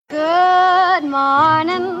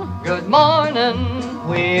Good morning.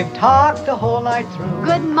 We've talked the whole night through.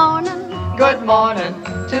 Good morning. Good morning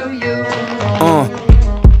to you.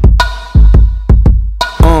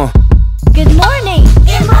 Good morning.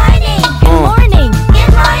 Good morning. Good morning.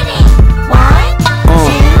 Good morning.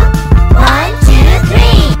 1, 2, 3.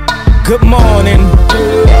 Good morning.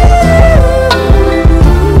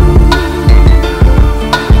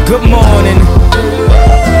 Good morning.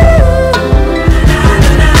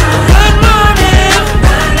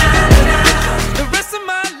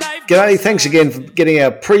 G'day, thanks again for getting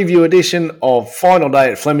our preview edition of Final Day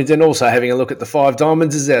at Flemington. Also having a look at the Five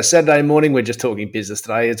Diamonds. This is our Saturday morning. We're just talking business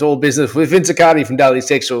today. It's all business with Vince Accardi from Daily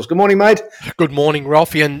Textiles. Good morning, mate. Good morning,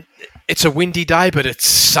 Ralphy. And it's a windy day, but it's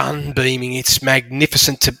sunbeaming. It's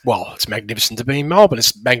magnificent it's magnificent to be in Melbourne.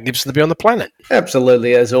 It's magnificent to be on the planet.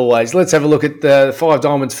 Absolutely, as always. Let's have a look at the Five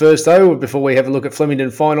Diamonds first, though, before we have a look at Flemington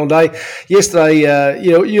Final Day. Yesterday,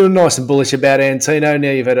 you were nice and bullish about Antino.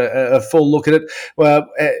 Now you've had a full look at it. Well,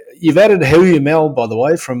 you've added Who You Mel, by the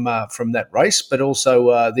way, from that race, but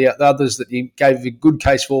also the others that you gave a good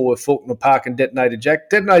case for were Faulkner Park and Detonator Jack.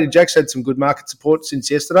 Detonator Jack's had some good market support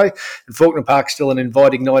since yesterday, and Faulkner Park's still an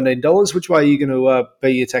inviting $19. Which way are you going to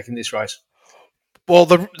be attacking this race? Well,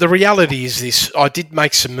 the reality is this. I did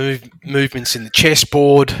make some movements in the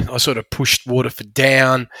chessboard. I sort of pushed Waterford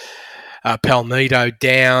down, Palmito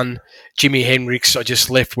down, Jimi Hendrix I just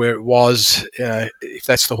left where it was. If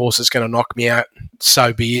that's the horse that's going to knock me out,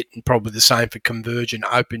 so be it, and probably the same for Convergent,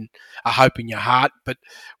 a hope in your heart. But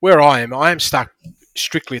where I am stuck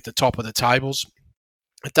strictly at the top of the tables.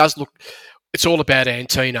 It does look, it's all about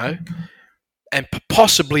Antino and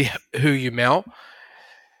possibly Who You Mel.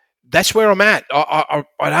 That's where I'm at. I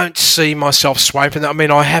don't see myself swaying from that. I mean,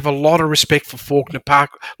 I have a lot of respect for Faulkner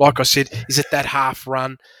Park. Like I said, is it that half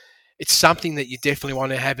run? It's something that you definitely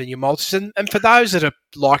want to have in your multis. And for those that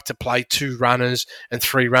like to play 2 runners and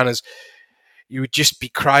 3 runners, you would just be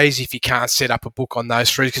crazy if you can't set up a book on those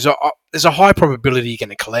 3 because there's a high probability you're going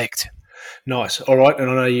to collect. Nice. All right. And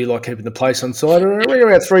I know you like keeping the place on side. We're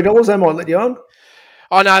around $3. They might let you on.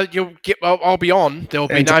 I know you'll get. Well, I'll be on. There'll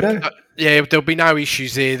be there'll be no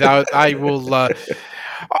issues there. They will.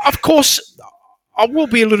 Of course, I will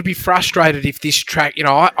be a little bit frustrated if this track.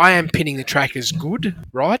 I am pinning the track as good,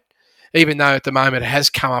 right? Even though at the moment it has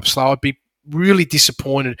come up slow, I'd be really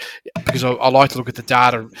disappointed because I like to look at the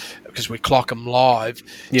data because we clock them live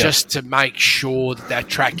just to make sure that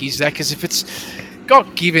track is that. Because if it's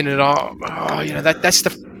got given it, that's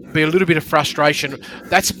be a little bit of frustration.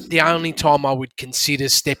 That's the only time I would consider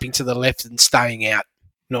stepping to the left and staying out.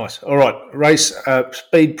 Nice. All right. Race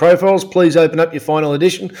speed profiles. Please open up your final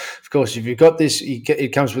edition. Of course, if you've got this,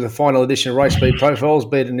 it comes with a final edition of race speed profiles,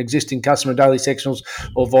 be it an existing customer Daily Sectionals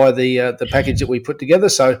or via the package that we put together.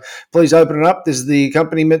 So please open it up. This is the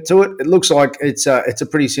accompaniment to it. It looks like it's a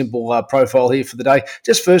pretty simple profile here for the day.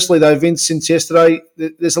 Just firstly, though, Vince, since yesterday,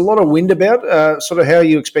 there's a lot of wind about. Sort of how are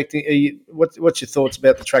you expecting? What's your thoughts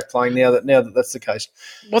about the track playing now that that's the case?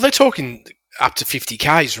 Well, they're talking up to 50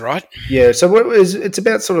 Ks, right? Yeah, so it's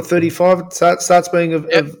about sort of 35 it starts being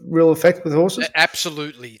of real effect with horses?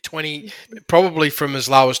 Absolutely. 20, probably from as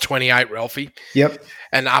low as 28, Ralphie. Yep.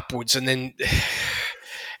 And upwards. And then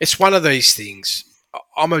it's one of these things.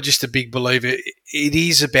 I'm just a big believer. It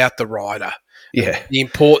is about the rider. Yeah. The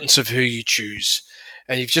importance of who you choose.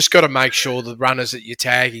 And you've just got to make sure the runners that you're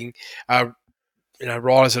tagging are,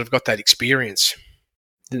 riders that have got that experience.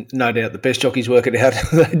 No doubt the best jockeys work it out.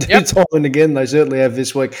 They do time and again. They certainly have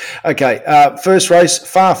this week. Okay, first race,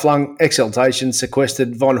 Far-Flung, Exaltation,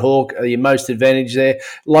 Sequestered, Von Hawk, your most advantage there.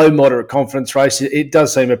 Low, moderate confidence race. It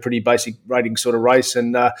does seem a pretty basic rating sort of race.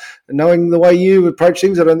 And knowing the way you approach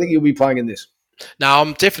things, I don't think you'll be playing in this. No,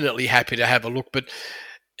 I'm definitely happy to have a look, but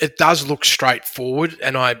it does look straightforward,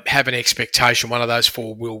 and I have an expectation one of those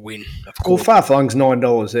 4 will win. Of course. Well, Far-Flung's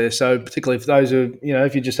 $9 there, so particularly for those who,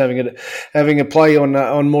 if you're just having a play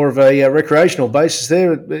on more of a recreational basis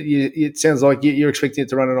there, it sounds like you're expecting it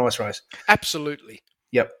to run a nice race. Absolutely.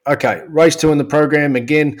 Yep. Okay. Race 2 in the program.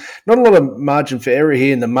 Again, not a lot of margin for error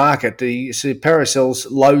here in the market. You see Paracel's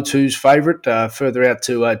low 2s favourite, further out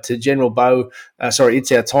to General Bow.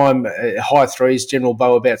 It's Our Time, high 3s, General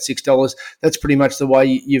Bow about $6. That's pretty much the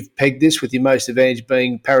way you've pegged this, with your most advantage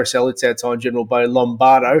being Paracel, It's Our Time, General Bow,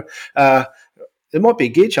 Lombardo. There might be a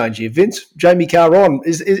gear change here, Vince. Jamie Carr on.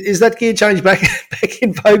 Is that gear change back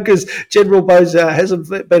in vogue? Because General Bow hasn't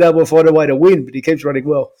been able to find a way to win, but he keeps running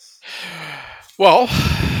well. Well,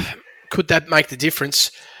 could that make the difference?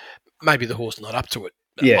 Maybe the horse not up to it.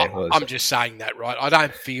 Yeah, I'm just saying that, right? I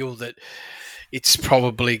don't feel that it's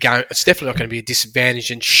definitely not going to be a disadvantage,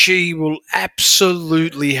 and she will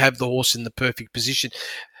absolutely have the horse in the perfect position.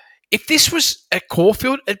 if this was at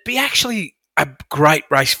Caulfield, it'd be actually a great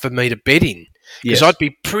race for me to bet in because Yes. I'd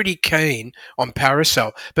be pretty keen on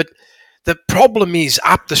Parasol. But the problem is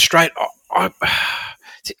up the straight.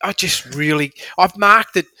 I just really, I've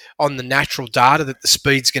marked it on the natural data that the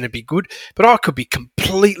speed's going to be good, but I could be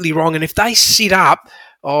completely wrong. And if they sit up,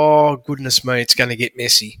 oh goodness me, it's going to get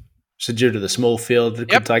messy. So due to the small field, it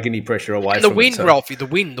could take any pressure away And the from wind, it. So, Ralphie, the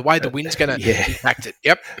way the wind's going to impact it.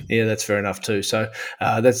 Yep. yeah, that's fair enough too. So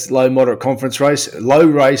that's low, moderate conference race. Low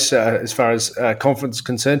race as far as conference is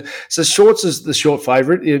concerned. So Shorts is the short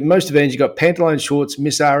favourite. Most events, you've got Pantaloon Shorts,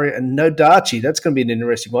 Miss Aria and Nodachi. That's going to be an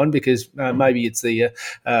interesting one because maybe it's the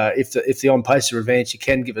if the on-pacer advance, you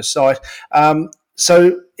can give a sight.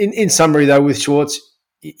 So in summary, though, with Shorts,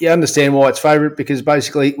 you understand why it's favourite because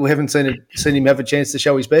basically we haven't seen him have a chance to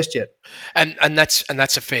show his best yet. And that's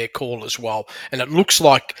a fair call as well. And it looks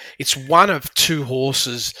like it's one of two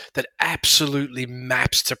horses that absolutely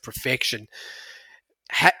maps to perfection.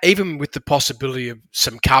 Even with the possibility of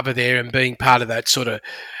some cover there and being part of that sort of,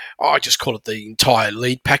 I just call it the entire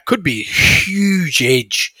lead pack, could be a huge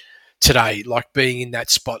edge today, like being in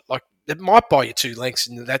that spot. Like it might buy you 2 lengths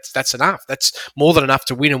and that's enough. That's more than enough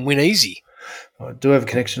to win and win easy. I do have a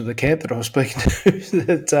connection to the camp that I was speaking to.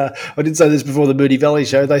 That I did say this before the Moody Valley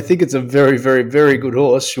show. They think it's a very, very, very good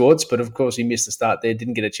horse, Schwartz, but of course he missed the start there,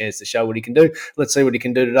 didn't get a chance to show what he can do. Let's see what he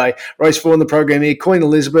can do today. Race 4 in the program here, Queen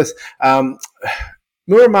Elizabeth.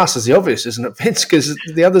 Muramasa's the obvious, isn't it, Vince? Because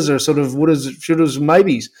the others are sort of wouldas, shouldas,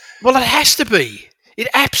 maybes. Well, it has to be. It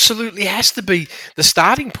absolutely has to be the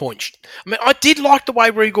starting point. I mean, I did like the way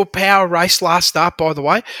Regal Power raced last start, by the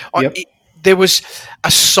way. Yep. There was a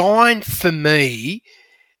sign for me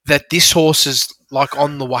that this horse is like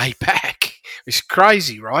on the way back. It's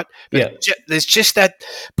crazy, right? But there's just that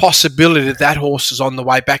possibility that horse is on the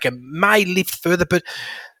way back and may lift further, but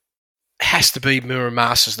it has to be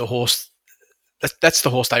Muramasa's the horse. That's the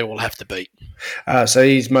horse they all have to beat. So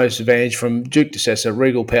he's most advantaged from Duke de Sessa,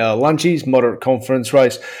 Regal Power, Lunchies, moderate conference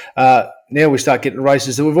race. Now we start getting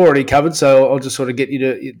races that we've already covered, so I'll just sort of get you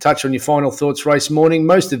to touch on your final thoughts. Race morning,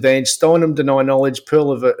 most advanced, Steinem, Deny Knowledge,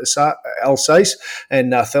 Pearl of Alsace,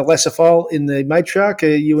 and Thalassophile in the Matriarch.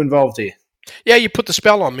 Are you involved here? Yeah, you put the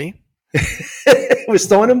spell on me. With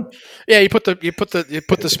Steinem? Yeah, you put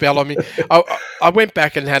the spell on me. I went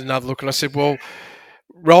back and had another look, and I said, well,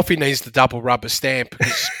 Ralphie needs the double rubber stamp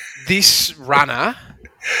because this runner,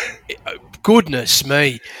 goodness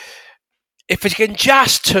me, if it can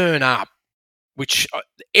just turn up, which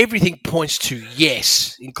everything points to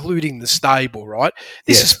yes, including the stable, right?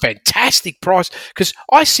 This is fantastic price because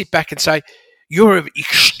I sit back and say, you're an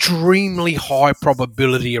extremely high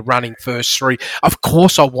probability of running first 3. Of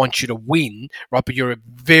course, I want you to win, right? But you're a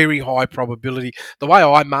very high probability. The way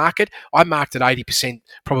I marked at 80%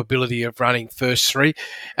 probability of running first 3.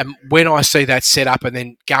 And when I see that set up and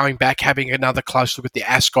then going back, having another close look at the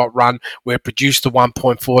Ascot run where it produced the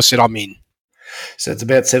 1.4, I said, I'm in. So it's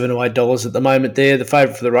about $7 or $8 at the moment there. The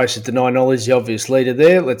favourite for the race is Deny Knowledge, the obvious leader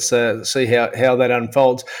there. Let's see how that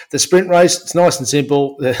unfolds. The sprint race, it's nice and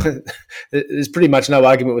simple. There's pretty much no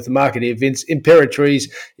argument with the market here, Vince. Imperatrice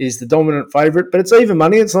is the dominant favourite, but it's even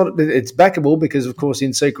money. It's backable because, of course,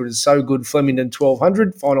 In Secret is so good. Flemington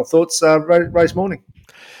 1200. Final thoughts, race morning.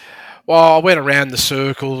 Well, I went around the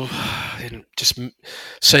circle and just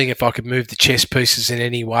seeing if I could move the chess pieces in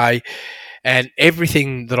any way. And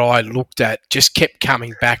everything that I looked at just kept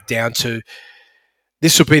coming back down to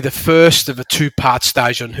this will be the first of a 2-part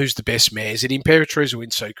stage on who's the best mare. Is it Imperatrice or In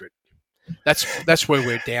Secret? That's where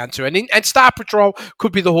we're down to. And Star Patrol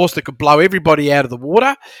could be the horse that could blow everybody out of the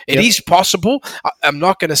water. It is possible. I'm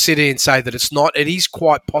not going to sit here and say that it's not. It is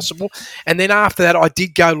quite possible. And then after that, I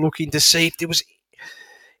did go looking to see if there was...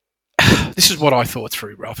 This is what I thought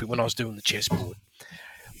through, Ralphie, when I was doing the chessboard.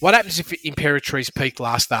 What happens if Imperatrice peaked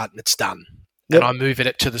last start and it's done? And I move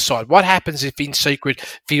it to the side. What happens if In Secret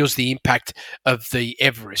feels the impact of the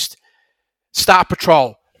Everest? Star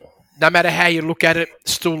Patrol, no matter how you look at it,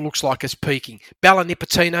 still looks like it's peaking. Bella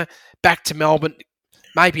Nipotina, back to Melbourne.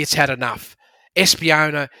 Maybe it's had enough.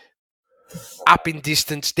 Espiona, up in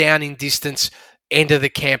distance, down in distance, end of the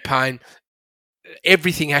campaign.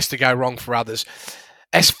 Everything has to go wrong for others.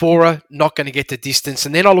 Asphora, not going to get the distance.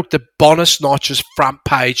 And then I looked at Bonus Notch's front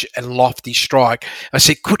page and Lofty Strike. I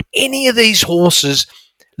said, could any of these horses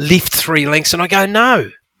lift 3 lengths? And I go,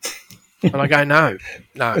 no.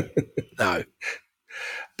 No.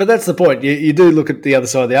 But that's the point. You do look at the other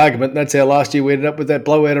side of the argument. And that's how last year we ended up with that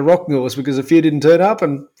blowout of Rocking Horse because a few didn't turn up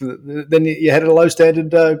and then you had a low standard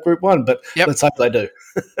Group 1. But let's hope they do.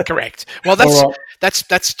 Correct. Well,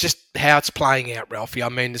 that's just how it's playing out, Ralphie. I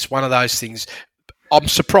mean, it's one of those things. I'm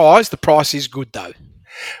surprised. The price is good, though.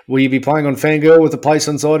 Will you be playing on Fangirl with the place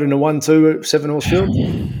on side in a 1-2 7-horse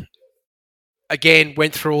field? Again,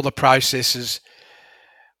 went through all the processes.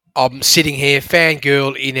 I'm sitting here,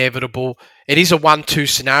 Fangirl, inevitable. It is a 1-2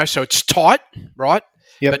 scenario, so it's tight, right?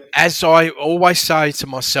 Yep. But as I always say to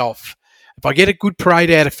myself, if I get a good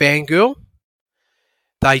parade out of Fangirl,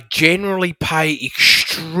 they generally pay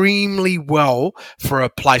extremely well for a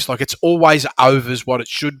place. Like, it's always overs what it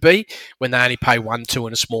should be when they only pay 1-2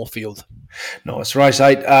 in a small field. Nice. Race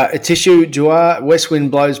 8. Atishu, Juar, West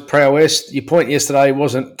Wind Blows, prowess. Your point yesterday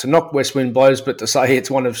wasn't to knock West Wind Blows, but to say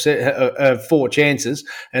it's one of 4 chances,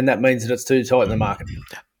 and that means that it's too tight in the market.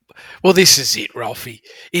 Well, this is it, Ralphy.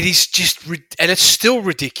 It is just, and it's still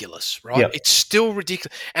ridiculous, right? Yep. It's still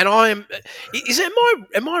ridiculous. And am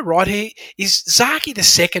I right here? Is Zaki the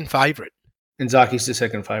second favourite? And Zaki's the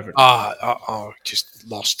second favourite. Just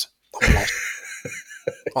lost. I'm lost.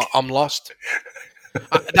 I'm lost.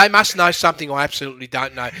 They must know something I absolutely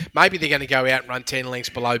don't know. Maybe they're going to go out and run 10 lengths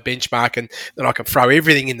below benchmark, and then I can throw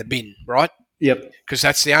everything in the bin, right? Yep. Because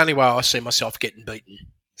that's the only way I see myself getting beaten.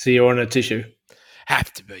 So you're on Atishu?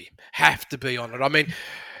 Have to be on it. I mean,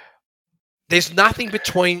 there's nothing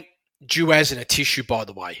between Duaz and Atishu, by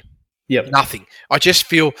the way. Yep. Nothing. I just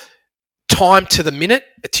feel time to the minute,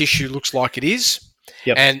 Atishu looks like it is.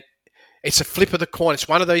 Yep. And it's a flip of the coin. It's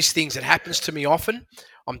one of those things that happens to me often.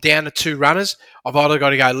 I'm down to 2 runners. I've either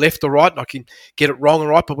got to go left or right, and I can get it wrong or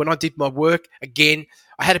right. But when I did my work, again,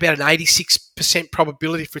 I had about an 86%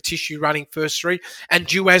 probability for Atishu running first 3, and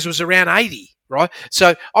Duaz was around 80, right?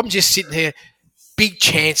 So I'm just sitting here. Big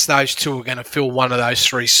chance those 2 are going to fill one of those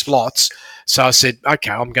 3 slots. So I said,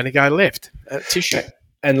 okay, I'm going to go left. Tissue.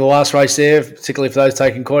 And the last race there, particularly for those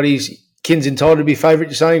taking quaddies, Kin's entitled to be favourite,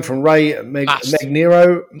 you're saying, from Ray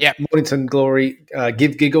Magnero. Yep. Mornington Glory,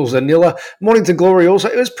 Give Giggles, Anilla. Mornington Glory also,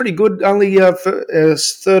 it was pretty good, only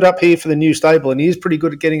third up here for the new stable, and he is pretty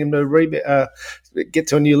good at getting him to get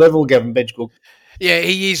to a new level, Gavin Bedgebook. Yeah,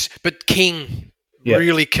 he is. But King,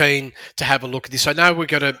 really keen to have a look at this. I know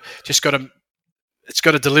it's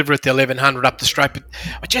got to deliver at the 1100 up the straight, but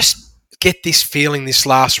I just get this feeling this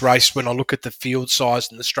last race when I look at the field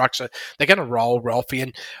size and the structure, they're going to roll Ralphy,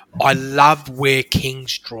 and I love where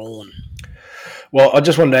King's drawn. Well, I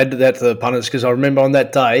just wanted to add to that to the punters, because I remember on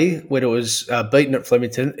that day when it was beaten at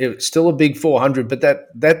Flemington, it was still a big 400, but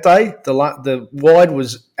that day, the wide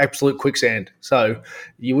was absolute quicksand. So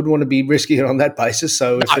you wouldn't want to be risking it on that basis.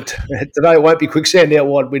 So today it won't be quicksand out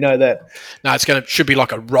wide, we know that. No, should be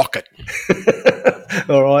like a rocket.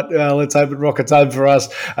 All right, let's hope it rockets home for us.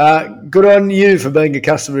 Good on you for being a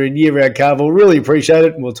customer in year-round Carnival. Really appreciate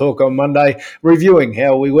it, and we'll talk on Monday reviewing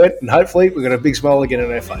how we went, and hopefully we've got a big smile again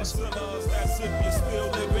on our face.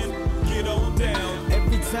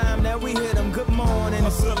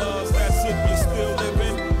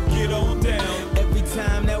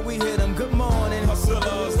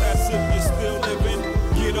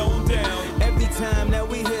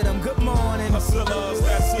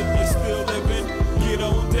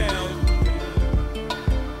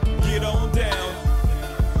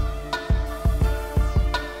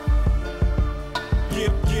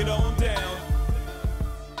 Get on down.